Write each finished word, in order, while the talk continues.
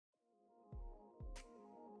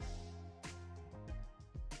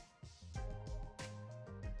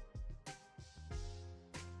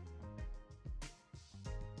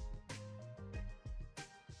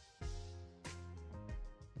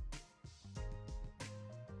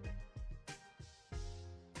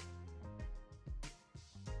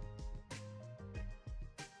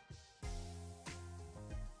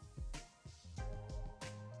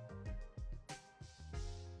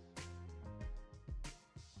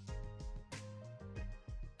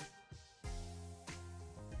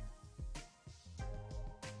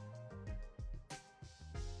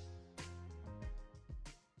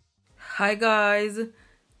Hi guys,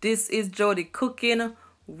 this is Jody cooking.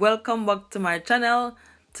 Welcome back to my channel.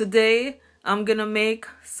 Today I'm gonna make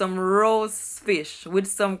some roast fish with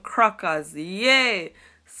some crackers. Yay!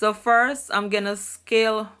 So first I'm gonna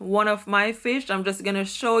scale one of my fish. I'm just gonna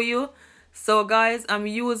show you. So guys, I'm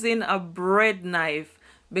using a bread knife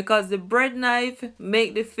because the bread knife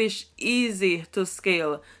make the fish easy to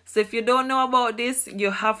scale. So if you don't know about this,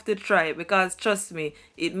 you have to try it because trust me,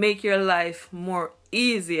 it make your life more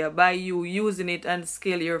easier by you using it and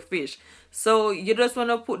scale your fish. So you just want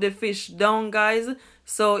to put the fish down guys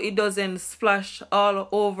so it doesn't splash all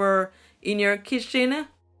over in your kitchen.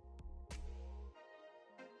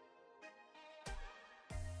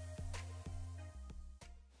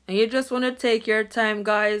 And you just want to take your time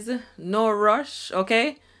guys, no rush,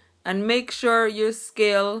 okay? And make sure you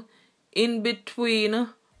scale in between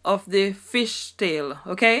of the fish tail,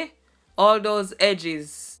 okay? All those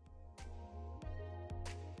edges.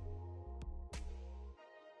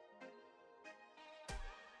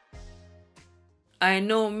 I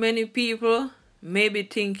know many people may be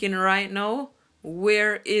thinking right now,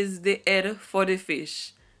 where is the head for the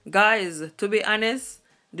fish? Guys, to be honest,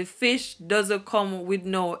 the fish doesn't come with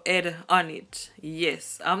no head on it.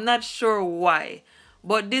 Yes, I'm not sure why,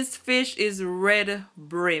 but this fish is red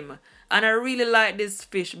brim. And I really like this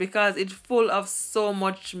fish because it's full of so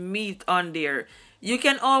much meat on there. You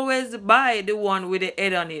can always buy the one with the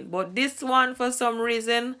head on it, but this one for some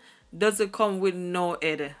reason doesn't come with no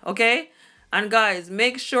head, okay? And guys,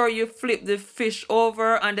 make sure you flip the fish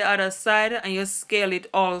over on the other side and you scale it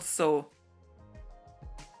also.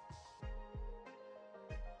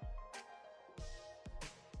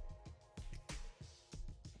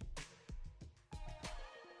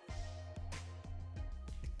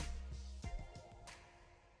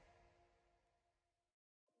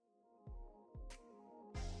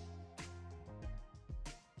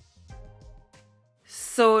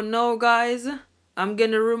 So now guys, I'm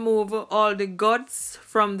gonna remove all the guts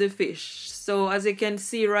from the fish. So as you can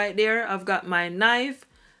see right there, I've got my knife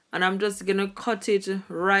and I'm just gonna cut it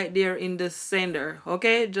right there in the center.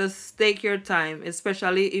 Okay, just take your time,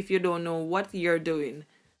 especially if you don't know what you're doing.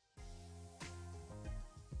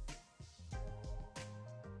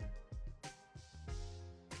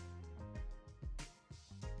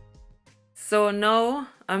 So now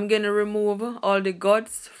I'm gonna remove all the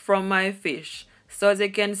guts from my fish. So as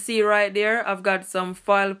you can see right there, I've got some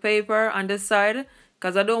foil paper on the side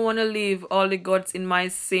because I don't want to leave all the guts in my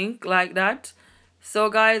sink like that. So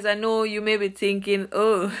guys, I know you may be thinking,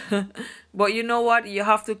 oh, but you know what? You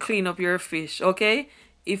have to clean up your fish, okay?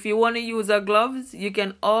 If you want to use a gloves, you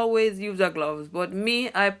can always use a gloves. But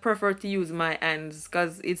me, I prefer to use my hands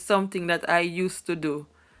because it's something that I used to do.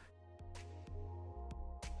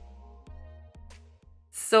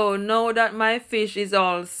 So now that my fish is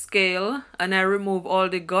all scale and I remove all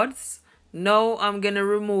the guts, now I'm gonna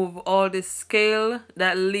remove all the scale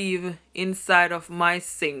that leave inside of my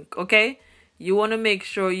sink, okay? You wanna make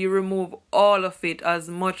sure you remove all of it as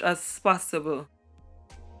much as possible.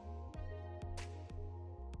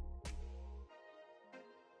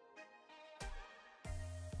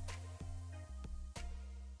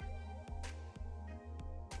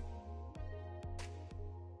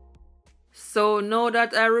 So now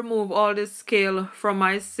that I remove all the scale from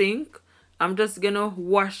my sink, I'm just gonna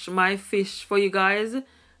wash my fish for you guys.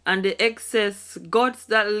 And the excess guts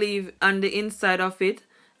that leave on the inside of it,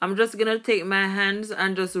 I'm just gonna take my hands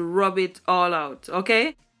and just rub it all out,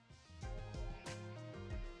 okay?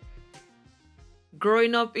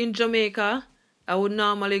 Growing up in Jamaica, I would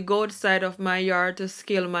normally go outside of my yard to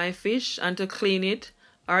scale my fish and to clean it,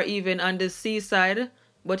 or even on the seaside.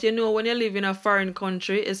 But you know, when you live in a foreign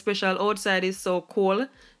country, especially outside is so cold,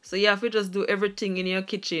 so you have to just do everything in your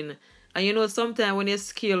kitchen. And you know, sometimes when you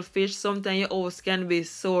scale fish, sometimes your house can be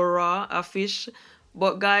so raw, a fish.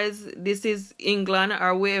 But guys, this is England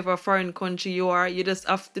or wherever foreign country you are, you just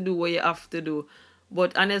have to do what you have to do.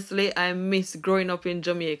 But honestly, I miss growing up in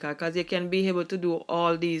Jamaica because you can be able to do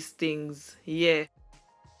all these things. Yeah.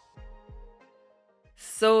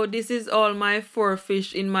 So this is all my 4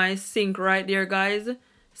 fish in my sink right there, guys.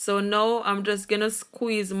 So now I'm just gonna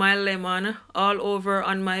squeeze my lemon all over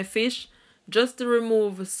on my fish just to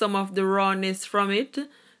remove some of the rawness from it.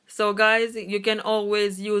 So guys, you can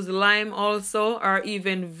always use lime also or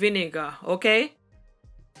even vinegar, okay?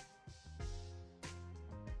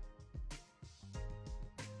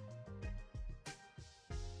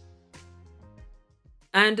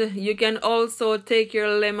 And you can also take your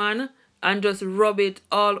lemon and just rub it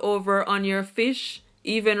all over on your fish,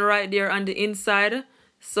 even right there on the inside.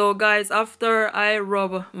 So guys, after I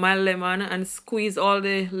rub my lemon and squeeze all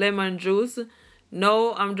the lemon juice,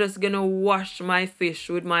 Now I'm just gonna wash my fish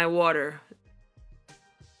with my water.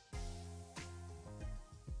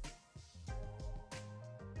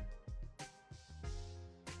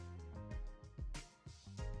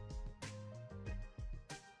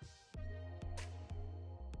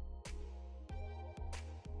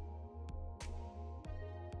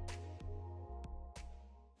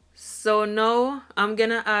 So now I'm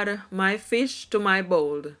gonna add my fish to my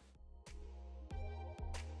bowl.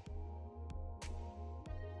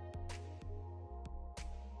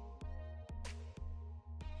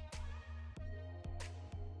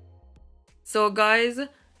 So guys,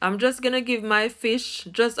 I'm just gonna give my fish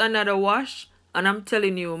just another wash, and I'm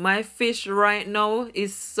telling you, my fish right now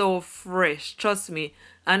is so fresh, trust me.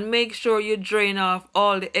 And make sure you drain off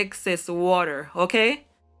all the excess water, okay?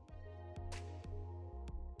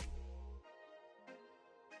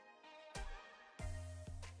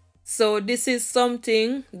 So this is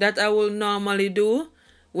something that I will normally do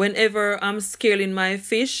whenever I'm scaling my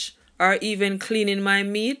fish or even cleaning my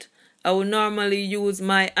meat. I will normally use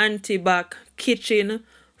my anti-bac kitchen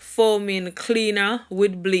foaming cleaner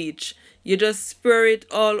with bleach. You just spray it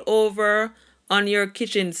all over on your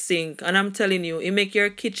kitchen sink, and I'm telling you, it make your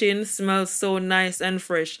kitchen smell so nice and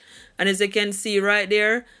fresh. And as you can see right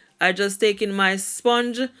there, I just taking my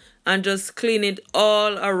sponge and just clean it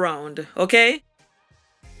all around, okay?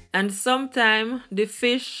 And sometimes the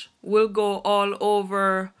fish will go all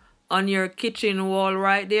over on your kitchen wall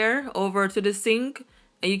right there over to the sink,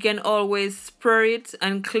 and you can always spray it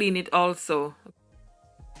and clean it also.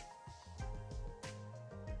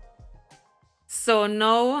 So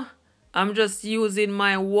now I'm just using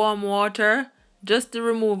my warm water just to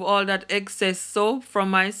remove all that excess soap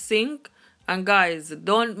from my sink. And guys,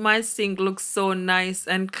 don't my sink look so nice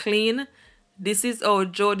and clean? This is how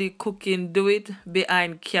Jody cooking do it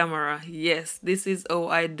behind camera. Yes, this is how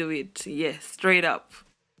I do it. Yes, straight up.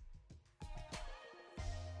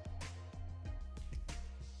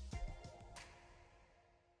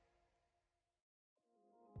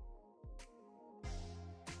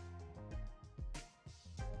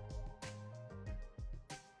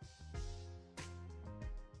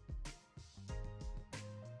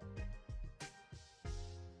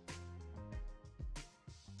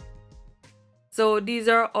 So these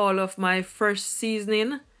are all of my fresh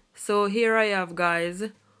seasoning. So here I have, guys,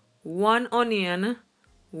 1 onion,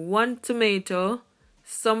 1 tomato,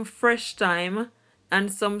 some fresh thyme,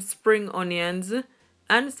 and some spring onions,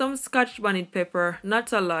 and some scotch bonnet pepper,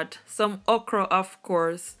 not a lot, some okra of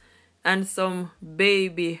course, and some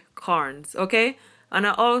baby corns, okay? And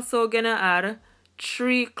I also gonna add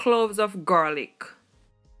 3 cloves of garlic.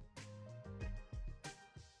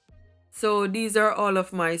 So these are all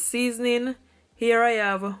of my seasoning. Here I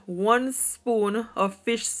have 1 spoon of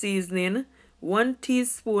fish seasoning, 1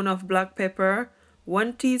 teaspoon of black pepper,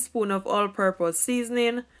 1 teaspoon of all-purpose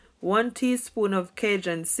seasoning, 1 teaspoon of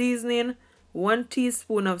Cajun seasoning, 1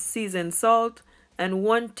 teaspoon of seasoned salt, and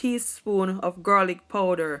 1 teaspoon of garlic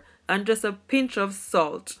powder, and just a pinch of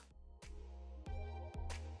salt.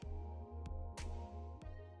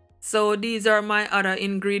 So these are my other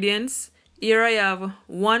ingredients. Here I have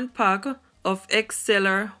 1 pack of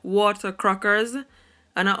Excelsior water crackers,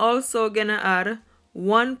 and I also gonna add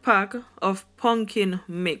 1 pack of pumpkin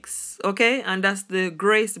mix, okay, and that's the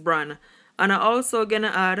Grace brand. And I also gonna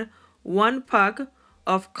add 1 pack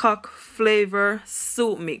of cock flavor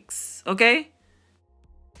soup mix, okay.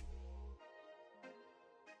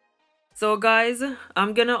 So guys,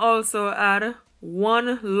 I'm gonna also add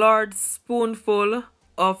 1 large spoonful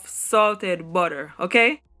of salted butter,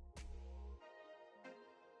 okay.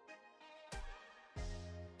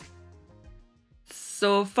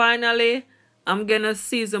 So finally, I'm gonna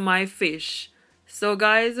season my fish. So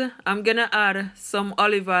guys, I'm gonna add some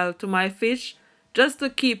olive oil to my fish just to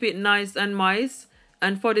keep it nice and moist,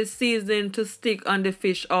 and for the seasoning to stick on the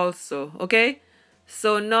fish also, okay?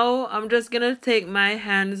 So now I'm just gonna take my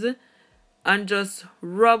hands and just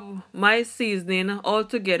rub my seasoning all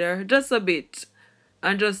together just a bit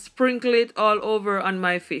and just sprinkle it all over on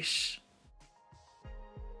my fish.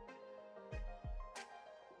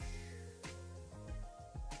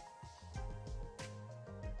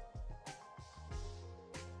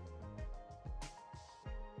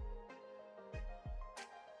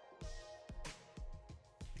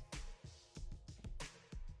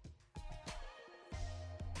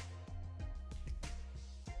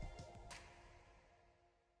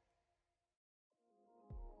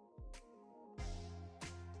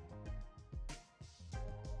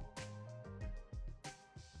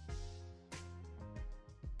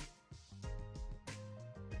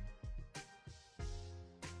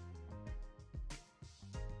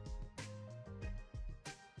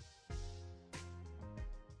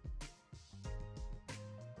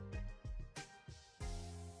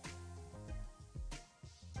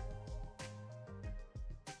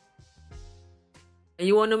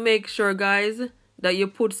 You want to make sure, guys, that you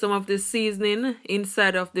put some of the seasoning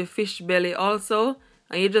inside of the fish belly also.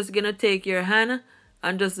 And you're just going to take your hand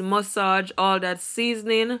and just massage all that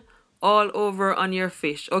seasoning all over on your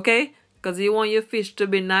fish, okay? Because you want your fish to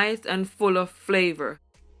be nice and full of flavor.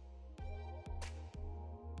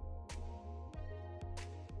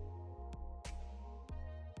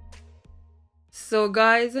 So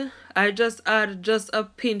guys, I just add just a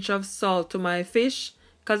pinch of salt to my fish.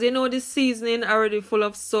 Because you know the seasoning already full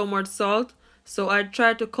of so much salt. So I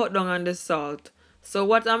try to cut down on the salt. So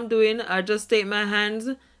what I'm doing, I just take my hands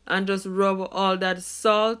and just rub all that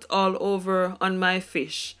salt all over on my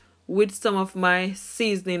fish. With some of my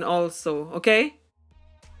seasoning also, okay?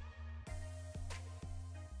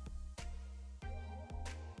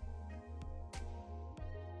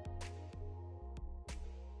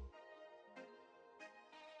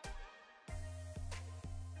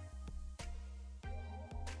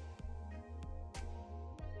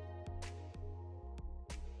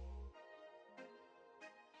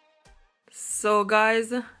 So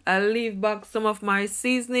guys, I'll leave back some of my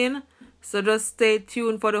seasoning, so just stay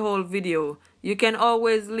tuned for the whole video. You can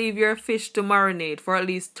always leave your fish to marinate for at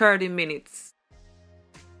least 30 minutes.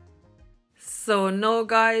 So now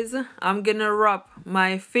guys, I'm gonna wrap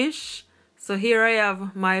my fish. So here I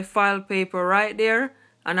have my file paper right there,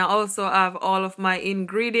 and I also have all of my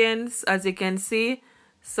ingredients as you can see.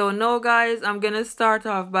 So now guys, I'm gonna start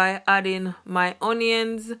off by adding my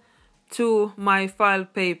onions to my file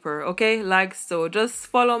paper, okay, like so. Just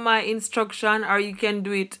follow my instruction, or you can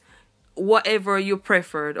do it whatever you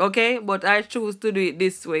preferred, okay, but I choose to do it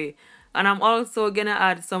this way. And I'm also gonna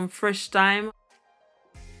add some fresh thyme.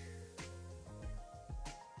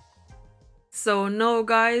 So now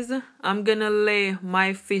guys, I'm gonna lay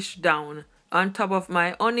my fish down on top of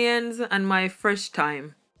my onions and my fresh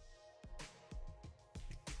thyme.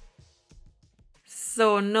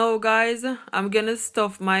 So now guys, I'm gonna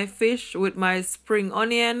stuff my fish with my spring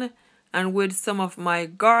onion and with some of my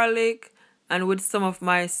garlic and with some of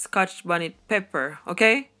my scotch bonnet pepper,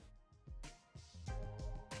 okay?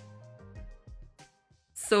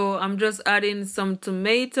 So I'm just adding some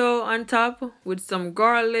tomato on top with some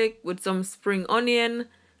garlic, with some spring onion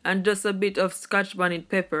and just a bit of scotch bonnet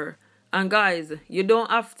pepper. And guys, you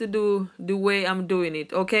don't have to do the way I'm doing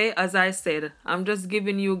it, okay? As I said, I'm just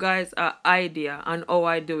giving you guys an idea on how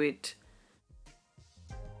I do it.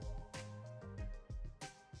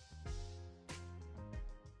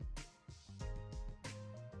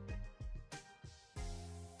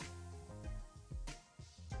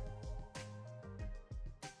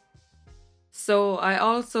 So I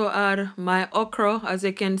also add my okra, as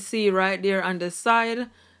you can see right there on the side.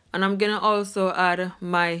 And I'm gonna also add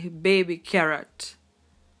my baby carrot.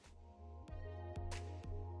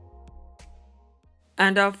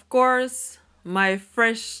 And of course, my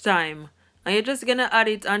fresh thyme. And you're just gonna add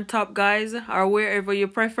it on top, guys, or wherever you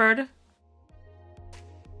preferred.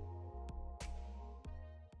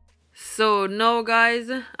 So now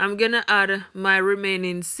guys, I'm gonna add my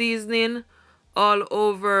remaining seasoning all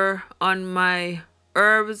over on my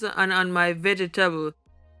herbs and on my vegetable.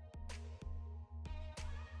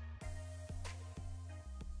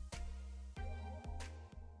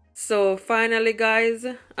 So finally guys,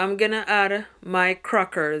 I'm gonna add my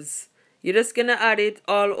crackers. You're just gonna add it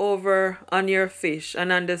all over on your fish and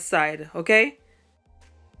on the side, okay?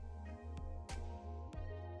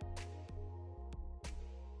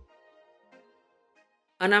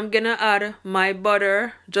 And I'm gonna add my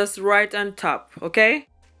butter just right on top, okay?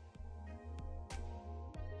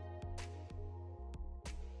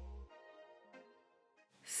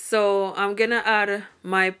 So I'm gonna add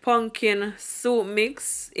my pumpkin soup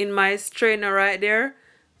mix in my strainer right there.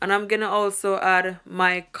 And I'm gonna also add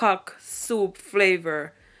my cock soup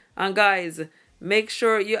flavor. And guys, make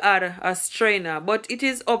sure you add a strainer, but it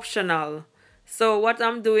is optional. So what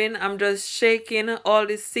I'm doing, I'm just shaking all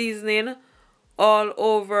the seasoning all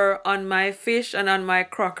over on my fish and on my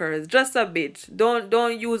crackers, just a bit.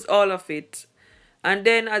 Don't use all of it. And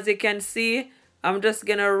then as you can see, I'm just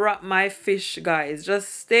gonna wrap my fish, guys.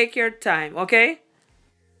 Just take your time, okay?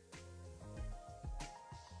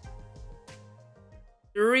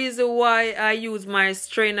 The reason why I use my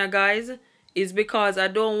strainer, guys, is because I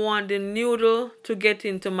don't want the noodle to get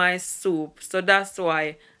into my soup. So that's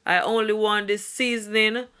why I only want the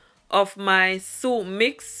seasoning of my soup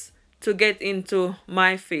mix to get into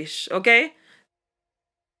my fish, okay?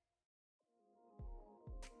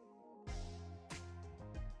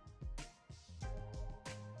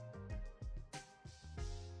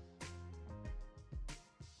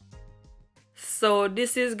 So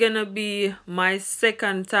this is gonna be my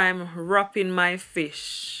second time wrapping my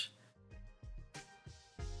fish.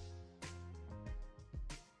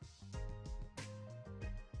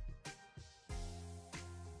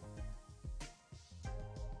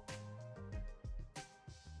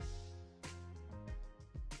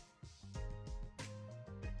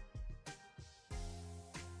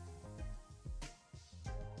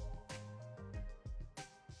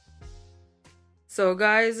 So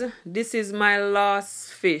guys, this is my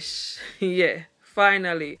last fish. Yeah,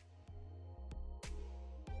 finally.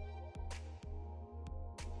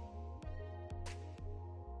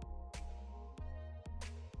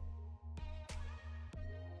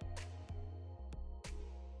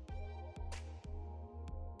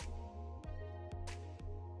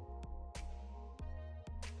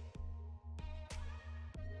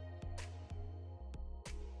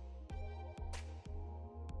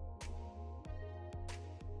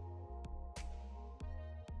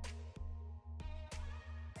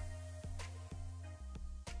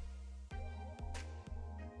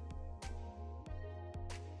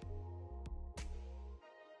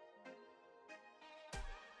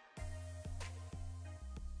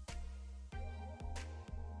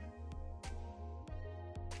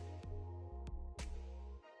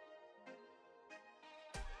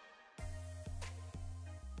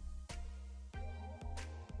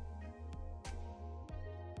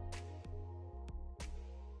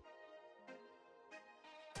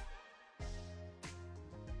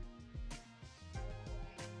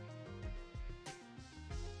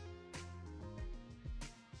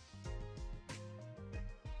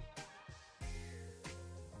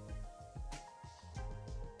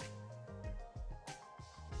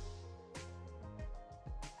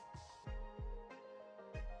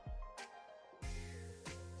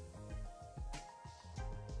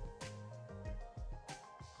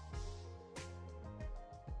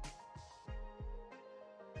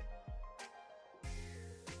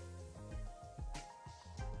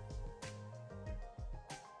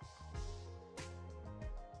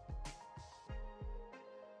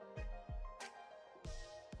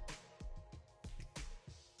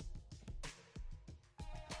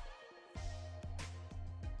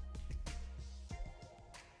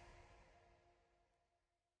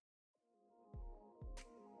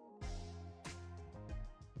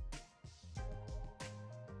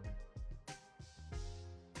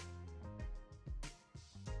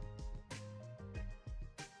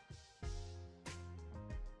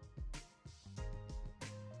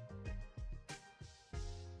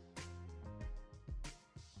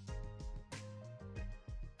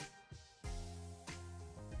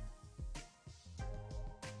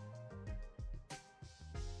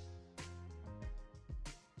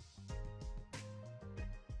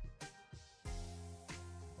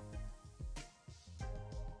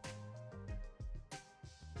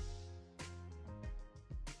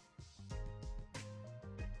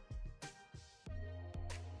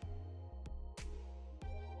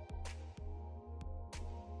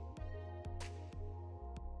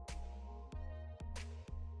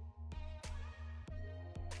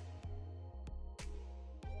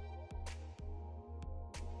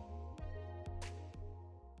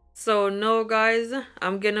 So now guys,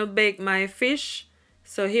 I'm gonna bake my fish.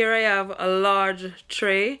 So here I have a large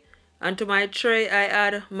tray, and to my tray I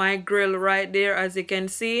add my grill right there, as you can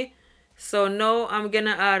see. So now I'm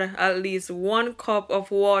gonna add at least 1 cup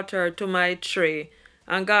of water to my tray.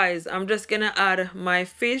 And guys, I'm just gonna add my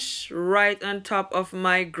fish right on top of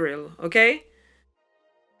my grill, okay?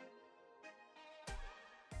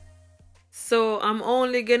 So I'm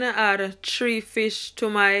only gonna add 3 fish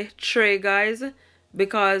to my tray, guys,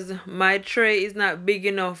 because my tray is not big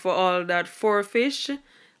enough for all that 4 fish,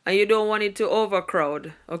 and you don't want it to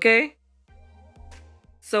overcrowd, okay?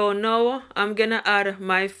 So now I'm gonna add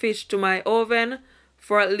my fish to my oven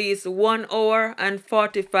for at least 1 hour and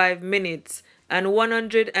 45 minutes and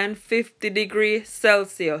 150 degrees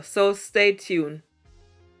Celsius, so stay tuned.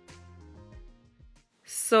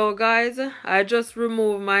 So guys, I just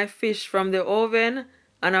removed my fish from the oven,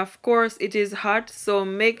 and of course it is hot, so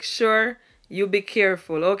make sure you be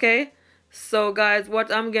careful, okay? So guys,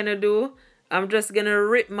 what I'm gonna do, I'm just gonna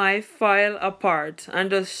rip my foil apart and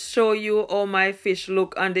just show you how my fish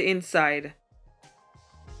look on the inside.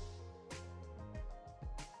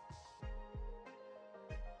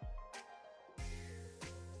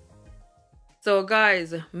 So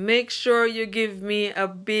guys, make sure you give me a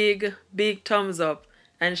big thumbs up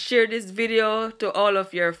and share this video to all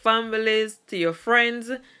of your families, to your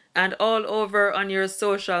friends, and all over on your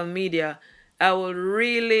social media. I will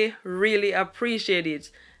really appreciate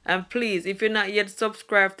it. And please, if you're not yet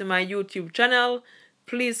subscribed to my YouTube channel,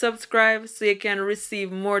 please subscribe so you can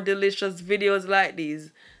receive more delicious videos like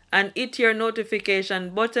these. And hit your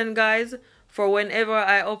notification button, guys, for whenever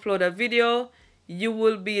I upload a video, you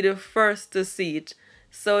will be the first to see it.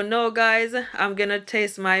 So now guys, I'm gonna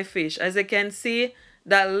taste my fish. As you can see,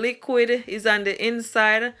 that liquid is on the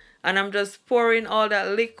inside, and I'm just pouring all that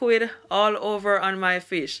liquid all over on my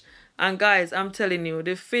fish. And guys, I'm telling you,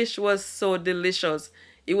 the fish was so delicious.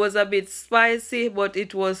 It was a bit spicy, but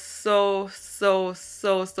it was so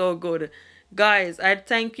good. Guys, I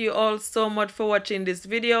thank you all so much for watching this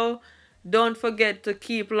video. Don't forget to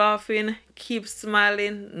keep laughing, keep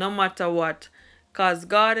smiling, no matter what, cause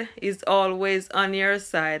God is always on your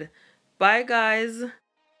side. Bye guys.